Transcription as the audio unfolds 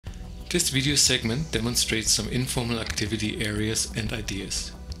This video segment demonstrates some informal activity areas and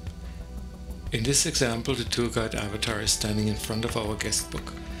ideas. In this example, the tour guide avatar is standing in front of our guest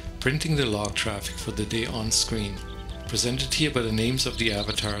book, printing the log traffic for the day on screen, presented here by the names of the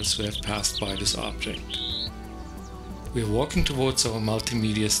avatars who have passed by this object. We are walking towards our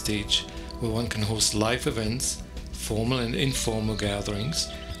multimedia stage, where one can host live events, formal and informal gatherings,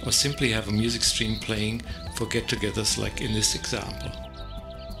 or simply have a music stream playing for get-togethers like in this example.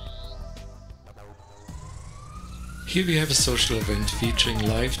 Here we have a social event featuring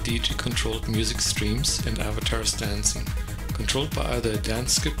live DJ-controlled music streams and avatars dancing, controlled by either a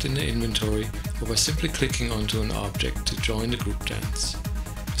dance script in the inventory or by simply clicking onto an object to join the group dance.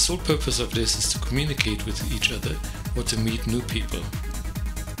 The sole purpose of this is to communicate with each other or to meet new people.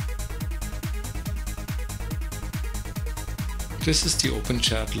 This is the open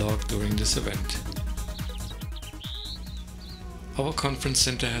chat log during this event. Our conference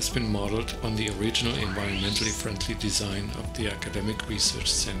center has been modeled on the original environmentally friendly design of the Academic Research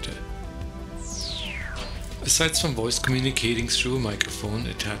Center. Aside from voice communicating through a microphone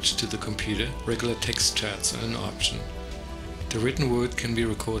attached to the computer, regular text chats are an option. The written word can be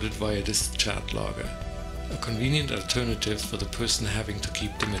recorded via this chat logger, a convenient alternative for the person having to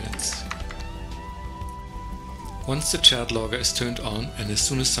keep the minutes. Once the chat logger is turned on, and as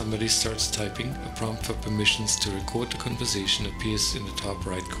soon as somebody starts typing, a prompt for permissions to record the conversation appears in the top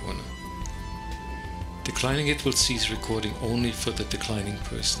right corner. Declining it will cease recording only for the declining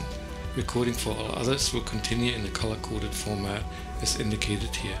person. Recording for all others will continue in the color-coded format as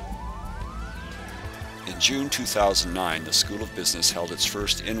indicated here. In June 2009, the School of Business held its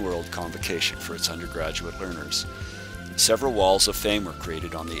first in-world convocation for its undergraduate learners. Several walls of fame were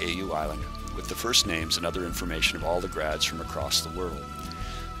created on the AU Island, with the first names and other information of all the grads from across the world.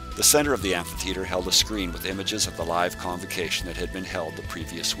 The center of the amphitheater held a screen with images of the live convocation that had been held the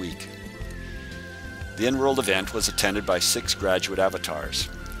previous week. The in-world event was attended by 6 graduate avatars,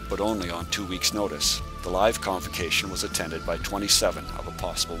 but only on 2 weeks' notice. The live convocation was attended by 27 of a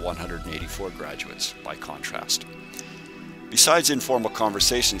possible 184 graduates, by contrast. Besides informal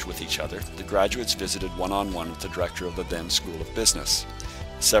conversations with each other, the graduates visited one-on-one with the director of the then School of Business.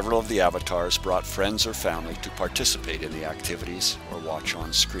 Several of the avatars brought friends or family to participate in the activities or watch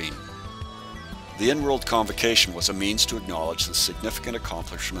on screen. The in-world convocation was a means to acknowledge the significant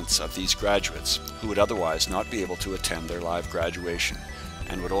accomplishments of these graduates who would otherwise not be able to attend their live graduation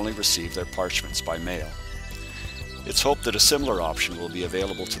and would only receive their parchments by mail. It's hoped that a similar option will be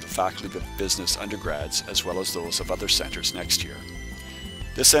available to the Faculty of Business undergrads as well as those of other centers next year.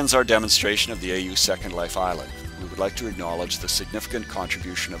 This ends our demonstration of the AU Second Life Island. We would like to acknowledge the significant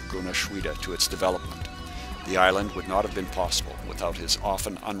contribution of Gunnar Schwede to its development. The island would not have been possible without his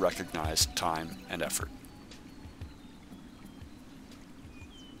often unrecognized time and effort.